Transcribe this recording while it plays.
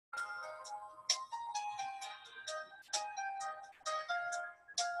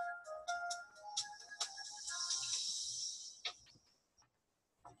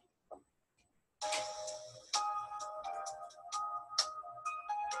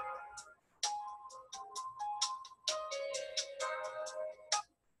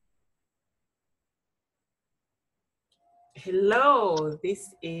Hello, this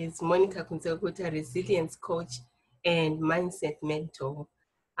is Monica Kunzekuta, resilience coach and mindset mentor.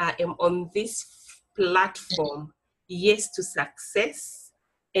 I am on this platform, Yes to Success.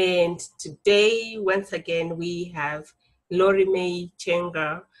 And today, once again, we have Lori May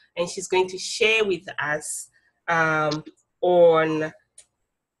Chenga, and she's going to share with us on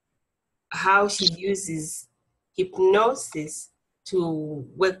how she uses hypnosis to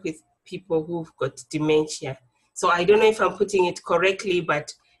work with people who've got dementia. So I don't know if I'm putting it correctly,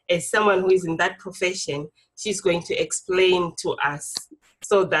 but as someone who is in that profession, she's going to explain to us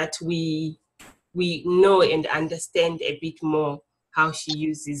so that we know and understand a bit more how she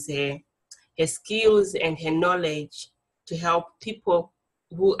uses her skills and her knowledge to help people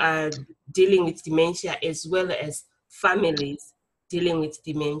who are dealing with dementia as well as families dealing with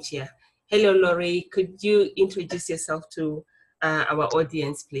dementia. Hello, Lori. Could you introduce yourself to our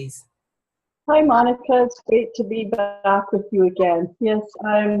audience, please? Hi, Monica. It's great to be back with you again. Yes,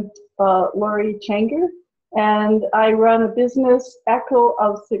 I'm Lori Changer, and I run a business, Echo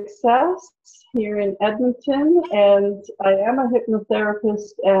of Success, here in Edmonton, and I am a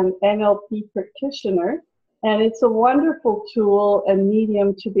hypnotherapist and NLP practitioner. And it's a wonderful tool and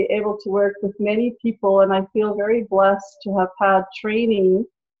medium to be able to work with many people, and I feel very blessed to have had training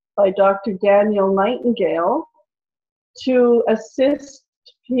by Dr. Daniel Nightingale to assist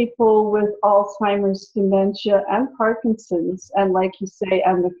people with Alzheimer's, dementia, and Parkinson's, and like you say,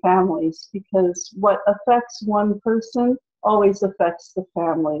 and the families, because what affects one person always affects the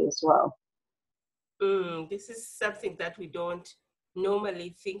family as well. This is something that we don't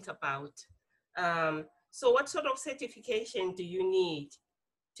normally think about. So what sort of certification do you need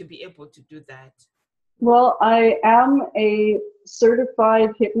to be able to do that? Well, I am a certified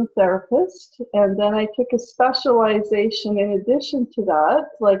hypnotherapist, and then I took a specialization in addition to that,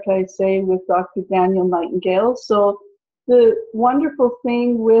 like I say, with Dr. Daniel Nightingale. So the wonderful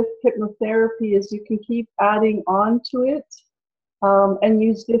thing with hypnotherapy is you can keep adding on to it and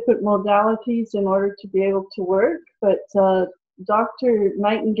use different modalities in order to be able to work. But Dr.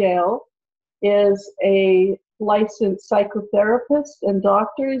 Nightingale is a licensed psychotherapist and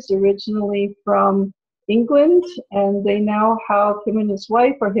doctors originally from England, and they now have, him and his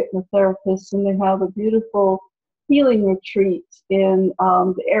wife are hypnotherapists, and they have a beautiful healing retreat in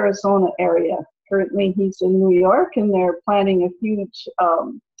the Arizona area. Currently he's in New York, and they're planning a huge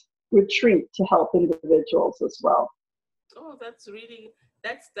retreat to help individuals as well. Oh, that's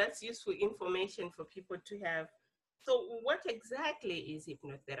useful information for people to have. So what exactly is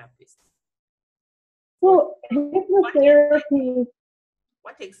hypnotherapy? Well, hypnotherapy.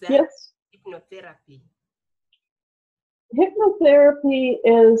 What exactly Yes. is hypnotherapy? Hypnotherapy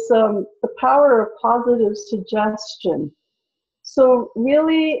is the power of positive suggestion. So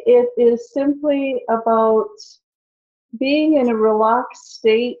really it is simply about being in a relaxed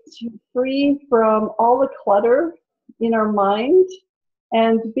state, free from all the clutter in our mind,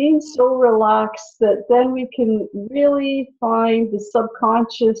 and being so relaxed that then we can really find the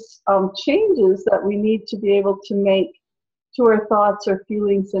subconscious changes that we need to be able to make to our thoughts, our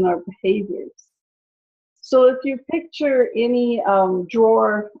feelings, and our behaviors. So if you picture any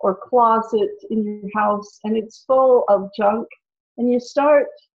drawer or closet in your house and it's full of junk, and you start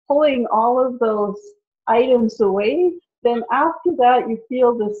pulling all of those items away, then after that you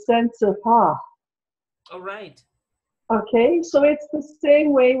feel this sense of, All right. Okay, so it's the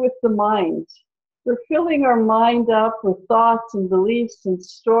same way with the mind. We're filling our mind up with thoughts and beliefs and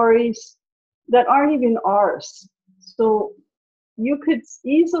stories that aren't even ours. So you could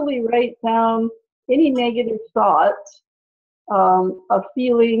easily write down any negative thought, a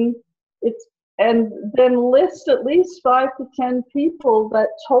feeling, and then list at least 5 to 10 people that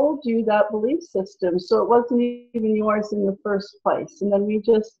told you that belief system. So it wasn't even yours in the first place. And then we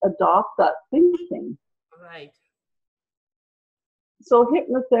just adopt that thinking. Right. So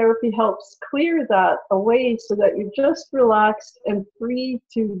hypnotherapy helps clear that away so that you're just relaxed and free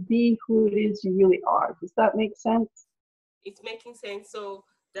to be who it is you really are. Does that make sense? It's making sense. So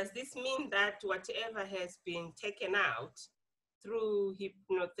does this mean that whatever has been taken out through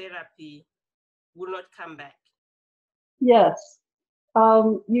hypnotherapy will not come back? Yes.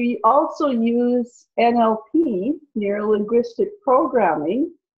 You also use NLP, neuro-linguistic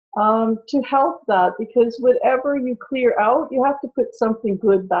programming, to help that, because whatever you clear out, you have to put something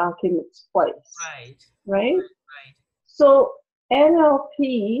good back in its place. Right? So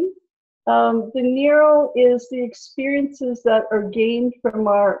NLP, the neuro is the experiences that are gained from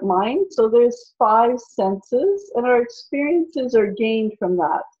our mind. So there's 5 senses, and our experiences are gained from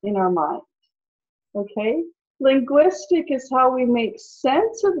that in our mind. Okay? Linguistic is how we make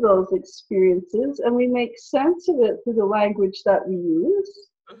sense of those experiences, and we make sense of it through the language that we use.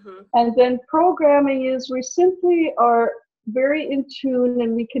 Mm-hmm. And then programming is we simply are very in tune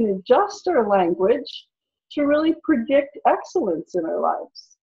and we can adjust our language to really predict excellence in our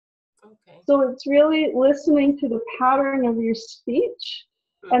lives. Okay. So it's really listening to the pattern of your speech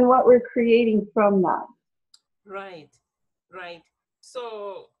and what we're creating from that. Right, right.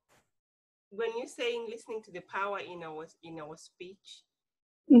 So when you're saying listening to the power in our speech,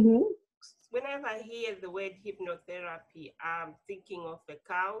 Mm-hmm. whenever I hear the word hypnotherapy, I'm thinking of a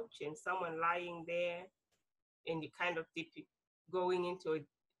couch and someone lying there and you kind of going into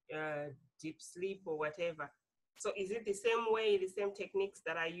a deep sleep or whatever. So is it the same way, the same techniques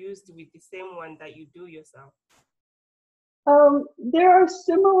that are used with the same one that you do yourself? There are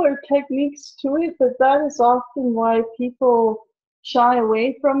similar techniques to it, but that is often why people shy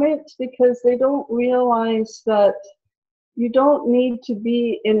away from it, because they don't realize that you don't need to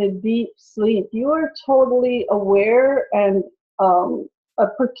be in a deep sleep. You are totally aware and a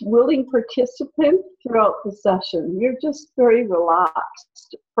willing participant throughout the session. You're just very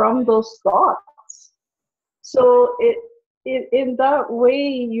relaxed from those thoughts. So in that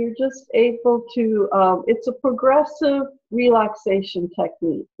way, you're just able to, it's a progressive relaxation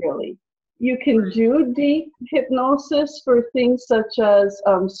technique, really. You can do deep hypnosis for things such as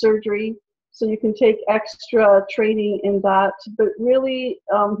surgery, so you can take extra training in that. But really,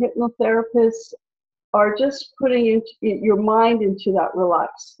 hypnotherapists are just putting your mind into that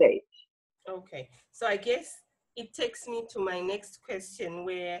relaxed state. Okay, so I guess it takes me to my next question,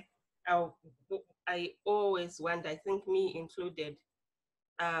 where I always wonder, I think me included,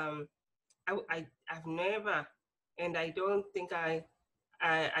 I've never, and I don't think I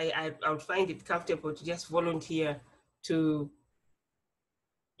would find it comfortable to just volunteer to,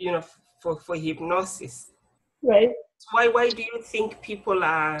 for hypnosis. Right? Why do you think people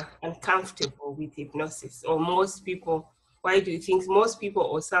are uncomfortable with hypnosis? Or most people, why do you think most people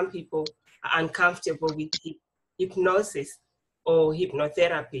or some people are uncomfortable with hypnosis or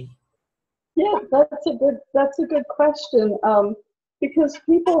hypnotherapy? Yeah, that's a good question. Because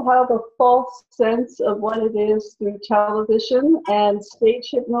people have a false sense of what it is through television and stage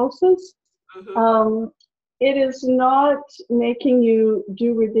hypnosis. Mm-hmm. Um, it is not making you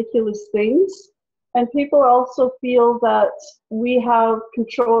do ridiculous things. And people also feel that we have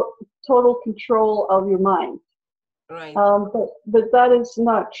total control of your mind. Right. But that is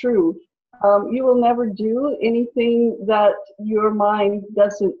not true. You will never do anything that your mind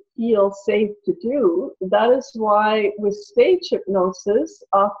doesn't feel safe to do. That is why with stage hypnosis,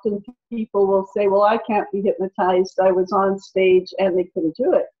 often people will say, well, I can't be hypnotized. I was on stage and they couldn't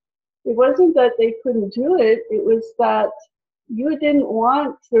do it. It wasn't that they couldn't do it. It was that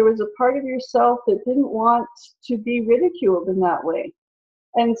there was a part of yourself that didn't want to be ridiculed in that way.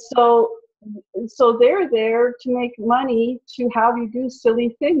 And so they're there to make money to have you do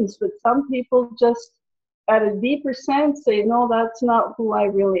silly things. But some people just, at a deeper sense, say, no, that's not who I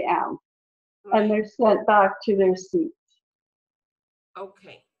really am. Right. And they're sent back to their seat.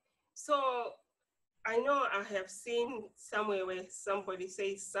 Okay. So I know I have seen somewhere where somebody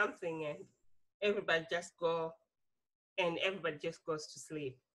says something and everybody just goes to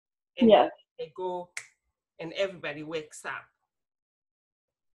sleep. And then Yes. they go and everybody wakes up.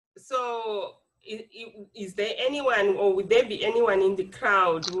 So is there anyone, or would there be anyone in the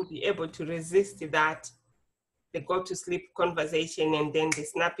crowd who will be able to resist that, the go to sleep conversation and then the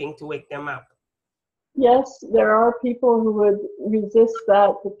snapping to wake them up? Yes, there are people who would resist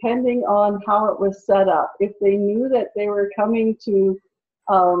that depending on how it was set up. If they knew that they were coming to,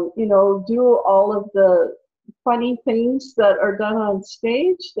 do all of the funny things that are done on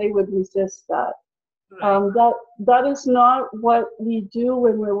stage, they would resist that. Right. That is not what we do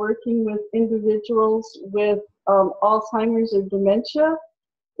when we're working with individuals with Alzheimer's or dementia.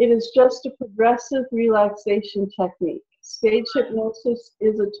 It is just a progressive relaxation technique. Stage hypnosis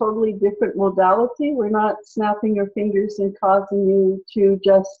is a totally different modality. We're not snapping your fingers and causing you to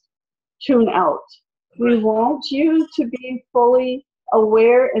just tune out. We Right. want you to be fully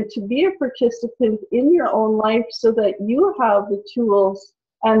aware and to be a participant in your own life so that you have the tools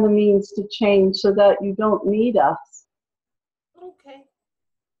and the means to change so that you don't need us. Okay.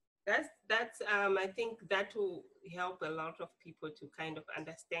 That's I think that will help a lot of people to kind of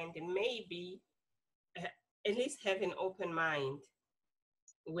understand and maybe at least have an open mind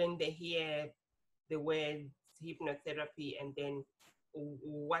when they hear the word hypnotherapy and then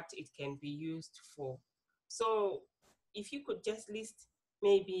what it can be used for. So if you could just list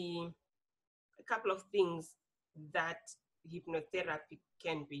maybe a couple of things that hypnotherapy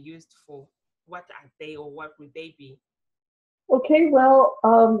can be used for. what are they, or what would they be? Okay, well,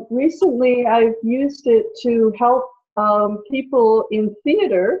 recently I've used it to help people in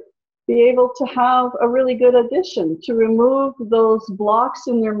theater be able to have a really good audition, to remove those blocks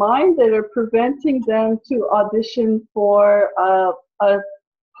in their mind that are preventing them to audition for a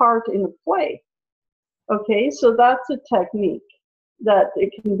part in a play. Okay, so that's a technique that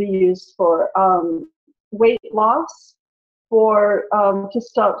it can be used for weight loss, for to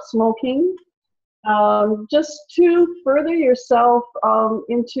stop smoking, just to further yourself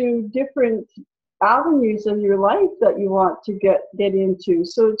into different avenues of your life that you want to get into.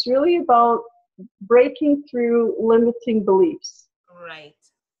 So it's really about breaking through limiting beliefs. Right.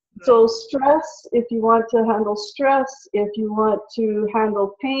 So Right. stress, if you want to handle stress, if you want to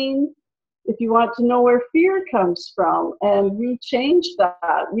handle pain, if you want to know where fear comes from and rechange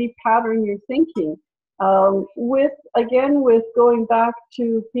that, repattern your thinking. With going back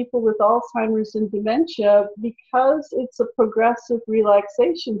to people with Alzheimer's and dementia, because it's a progressive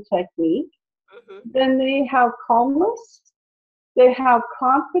relaxation technique, Mm-hmm. then they have calmness, they have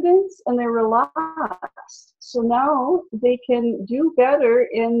confidence, and they're relaxed. So now they can do better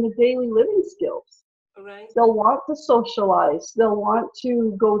in the daily living skills. Right. They'll want to socialize. They'll want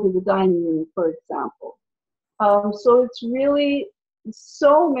to go to the dining room, for example. So it's really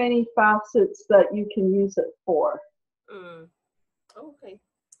so many facets that you can use it for. Mm. Okay.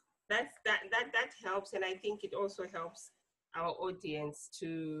 That helps, and I think it also helps our audience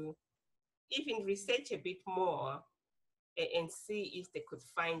to even research a bit more and see if they could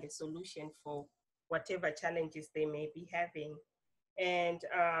find a solution for whatever challenges they may be having. And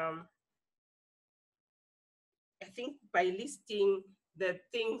I think by listing the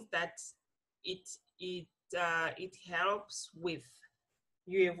things that it it it helps with,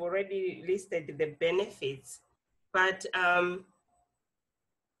 you have already listed the benefits, but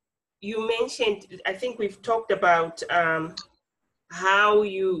you mentioned, I think we've talked about how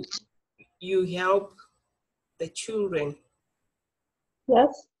you help the children.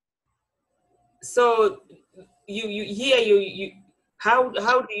 Yes? So you how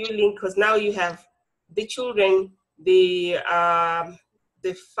do you link, because now you have the children, the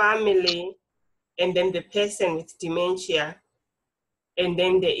family, and then the person with dementia, and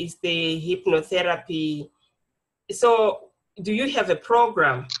then there is the hypnotherapy. So do you have a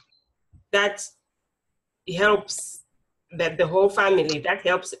program that helps that the whole family, that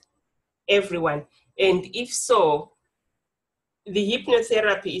helps everyone? And if so, the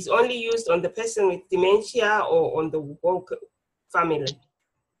hypnotherapy is only used on the person with dementia or on the whole family?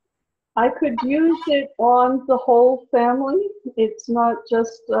 I could use it on the whole family. It's not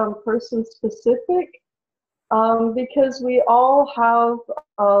just person specific. Because we all have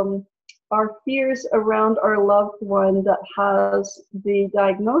our fears around our loved one that has the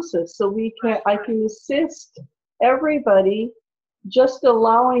diagnosis. So I can assist everybody, just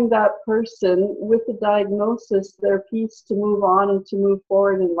allowing that person with the diagnosis their peace to move on and to move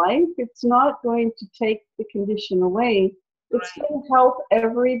forward in life. It's not going to take the condition away. It's Right. going to help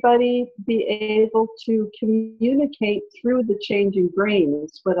everybody be able to communicate through the changing brain,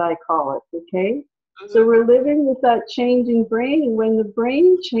 is what I call it, okay? So Mm-hmm. we're living with that changing brain, and when the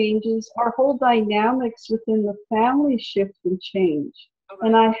brain changes, our whole dynamics within the family shift and change.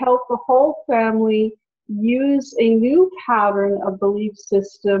 And Right. I help the whole family use a new pattern of belief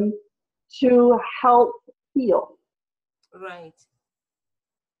system to help heal. Right.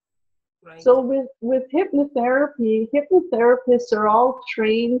 Right. So with hypnotherapy, hypnotherapists are all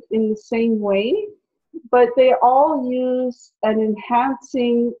trained in the same way, but they all use an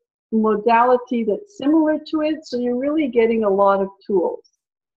enhancing modality that's similar to it, so you're really getting a lot of tools.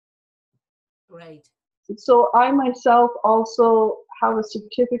 Right. So I myself also have a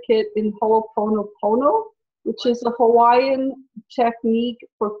certificate in Ho'oponopono, which is a Hawaiian technique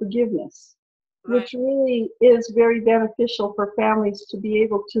for forgiveness, Right. which really is very beneficial for families to be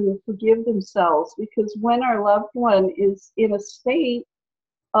able to forgive themselves, because when our loved one is in a state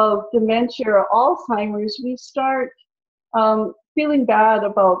of dementia or Alzheimer's, we start feeling bad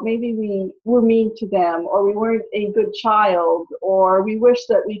about maybe we were mean to them, or we weren't a good child, or we wish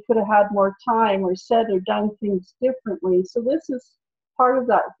that we could have had more time or said or done things differently. So this is part of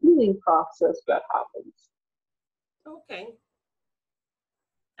that healing process that happens. Okay.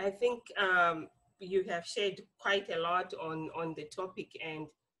 I think you have shared quite a lot on the topic, and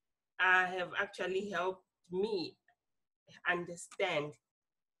have actually helped me understand,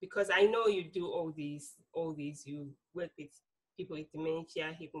 because I know you do all these, you work with people with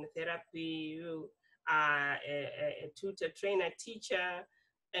dementia, hypnotherapy, you are a tutor, trainer, teacher,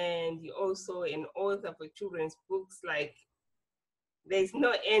 and you're also an author for children's books like there's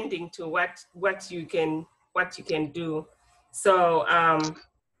no ending to what you can do. So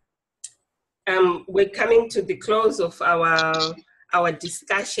we're coming to the close of our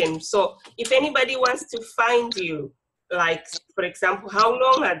discussion. So if anybody wants to find you, like for example, how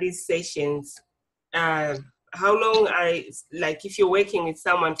long are these sessions? How long are, like if you're working with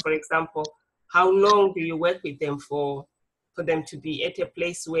someone, for example, how long do you work with them for them to be at a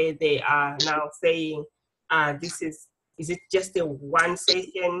place where they are now saying, is it just a one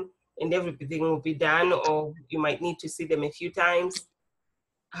session and everything will be done, or you might need to see them a few times?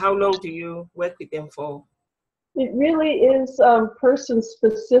 How long do you work with them for? It really is person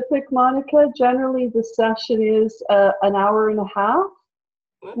specific, Monica. Generally, the session is an hour and a half.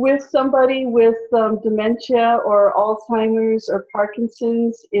 With somebody with dementia or Alzheimer's or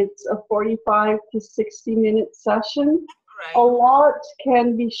Parkinson's, it's a 45 to 60-minute session. Right. A lot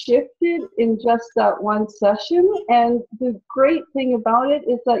can be shifted in just that one session. And the great thing about it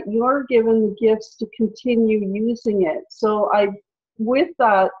is that you're given the gifts to continue using it. So with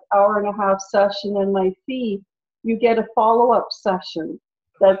that hour and a half session and my fee, you get a follow-up session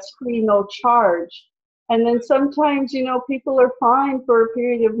that's free, no charge. And then sometimes, you know, people are fine for a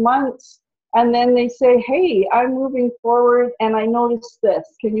period of months, and then they say, hey, I'm moving forward and I noticed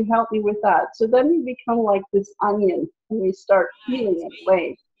this. Can you help me with that? So then we become like this onion and we start peeling it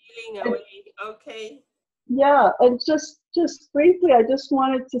away. Peeling away, okay. Yeah, and just briefly, I just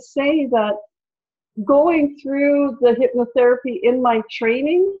wanted to say that going through the hypnotherapy in my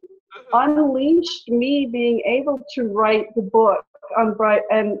training unleashed me being able to write the book on Bright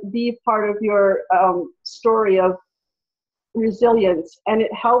and be part of your story of resilience, and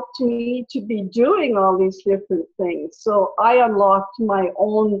it helped me to be doing all these different things. So I unlocked my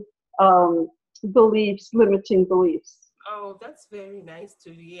own beliefs, limiting beliefs. Oh, that's very nice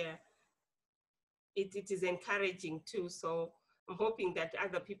to hear. It is encouraging too. So I'm hoping that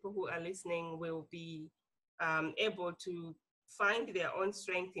other people who are listening will be able to find their own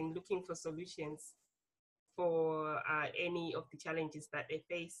strength in looking for solutions for any of the challenges that they're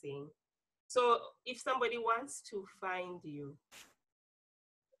facing. So if somebody wants to find you,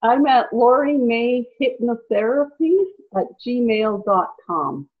 I'm at Lori May Hypnotherapy at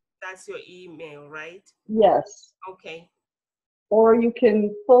gmail.com. That's your email, right? Yes. Okay. Or you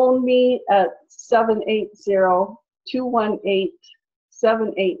can phone me at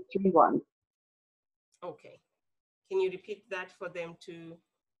 780-218-7831. Okay. Can you repeat that for them to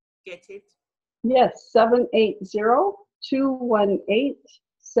get it? Yes,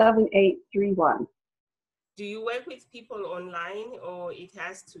 780-218-7831. Do you work with people online, or it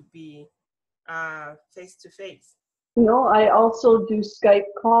has to be face-to-face? No, I also do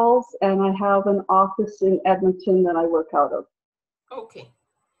Skype calls, and I have an office in Edmonton that I work out of. Okay,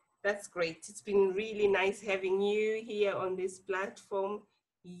 that's great. It's been really nice having you here on this platform.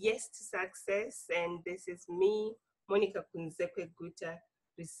 Yes to success. And this is me, Monica Kunzekwe Guta,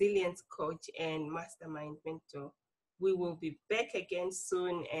 resilience coach and mastermind mentor. We will be back again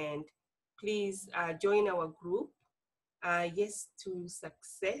soon, and please join our group, Yes to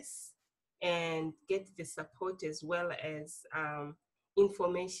Success, and get the support as well as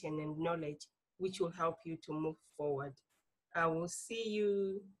information and knowledge which will help you to move forward. I will see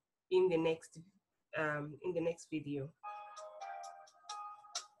you in the next video.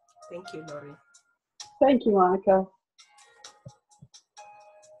 Thank you, Lori. Thank you, Monica.